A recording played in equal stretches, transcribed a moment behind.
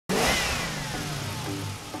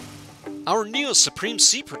Our Neosupreme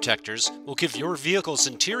seat protectors will give your vehicle's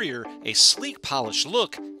interior a sleek, polished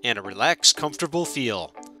look and a relaxed, comfortable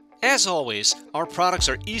feel. As always, our products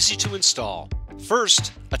are easy to install.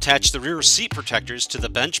 First, attach the rear seat protectors to the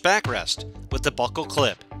bench backrest with the buckle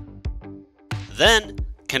clip. Then,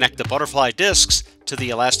 connect the butterfly discs to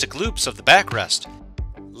the elastic loops of the backrest.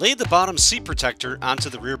 Lay the bottom seat protector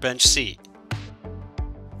onto the rear bench seat.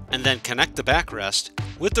 And then connect the backrest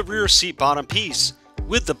with the rear seat bottom piece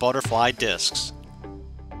with the butterfly discs.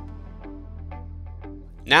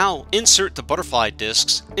 Now insert the butterfly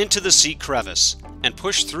discs into the seat crevice and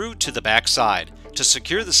push through to the back side to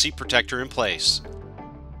secure the seat protector in place.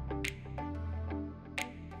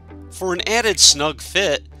 For an added snug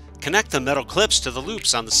fit, connect the metal clips to the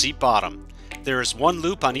loops on the seat bottom. There is one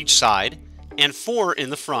loop on each side and 4 in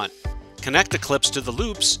the front. Connect the clips to the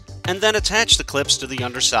loops and then attach the clips to the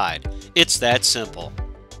underside. It's that simple.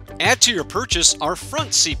 Add to your purchase our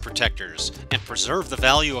front seat protectors and preserve the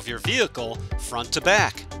value of your vehicle front to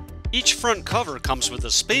back. Each front cover comes with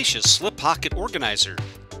a spacious slip pocket organizer,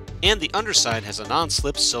 and the underside has a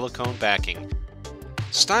non-slip silicone backing.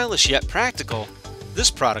 Stylish yet practical,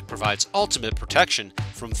 this product provides ultimate protection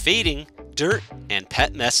from fading, dirt, and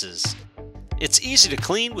pet messes. It's easy to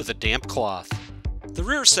clean with a damp cloth. The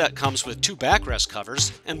rear set comes with 2 backrest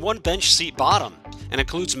covers and 1 bench seat bottom, and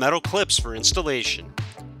includes metal clips for installation.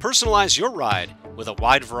 Personalize your ride with a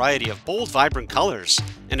wide variety of bold, vibrant colors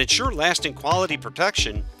and ensure lasting quality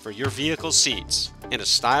protection for your vehicle's seats in a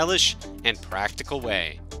stylish and practical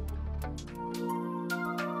way.